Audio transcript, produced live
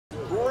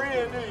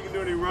to do? You can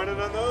do any running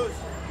on those?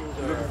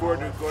 You looking forward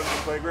to going to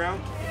the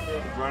playground?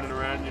 Running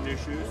around in your new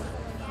shoes?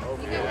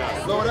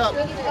 Yeah. Blow it up.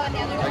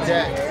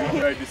 Okay.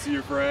 Excited to see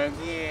your friends?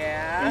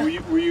 Yeah.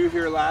 And were you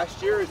here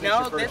last year? Or is this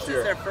your No, first this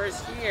year? is our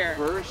first year.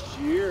 First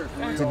year.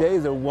 Today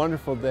is a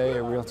wonderful day,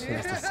 a real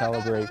chance to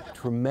celebrate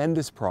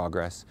tremendous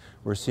progress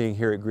we're seeing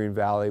here at Green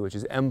Valley, which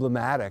is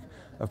emblematic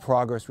of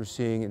progress we're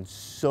seeing in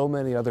so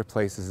many other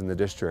places in the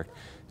district.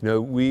 You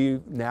know,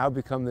 we've now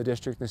become the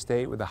district in the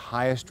state with the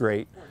highest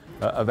rate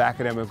of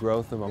academic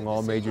growth among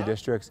all major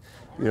districts.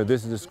 You know,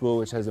 this is a school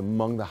which has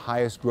among the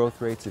highest growth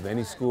rates of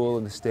any school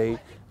in the state.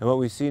 And what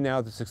we see now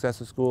at the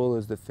Success of School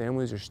is that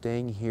families are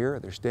staying here.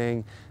 They're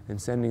staying and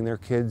sending their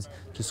kids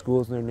to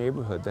schools in their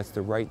neighborhood. That's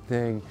the right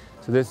thing.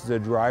 So this is a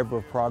driver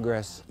of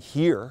progress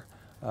here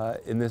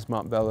in this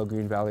Montbello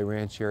Green Valley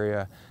Ranch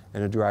area,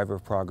 and a driver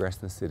of progress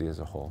in the city as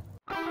a whole.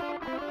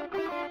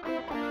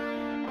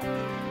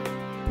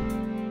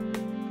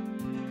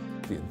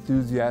 The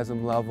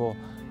enthusiasm level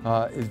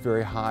is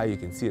very high. You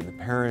can see it in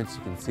the parents,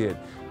 you can see it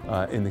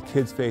in the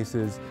kids'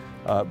 faces,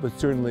 but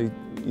certainly,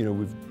 you know,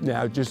 we've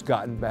now just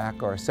gotten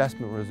back our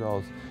assessment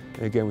results,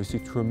 and again, we see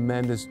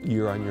tremendous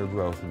year-on-year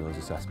growth in those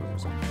assessment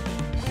results.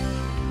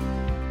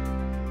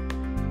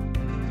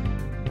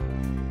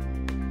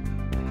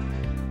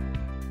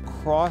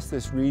 Across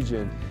this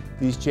region,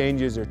 these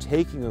changes are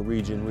taking a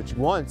region which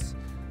once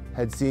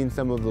had seen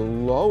some of the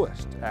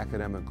lowest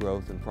academic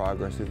growth and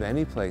progress of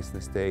any place in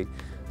the state,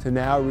 to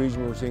now a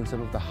region where we're seeing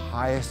some of the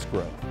highest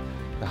growth,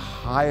 the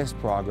highest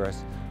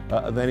progress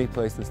of any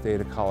place in the state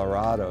of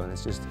Colorado. And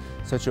it's just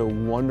such a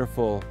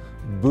wonderful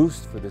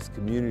boost for this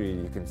community.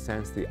 You can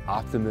sense the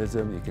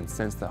optimism, you can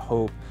sense the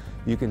hope,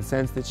 you can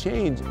sense the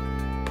change.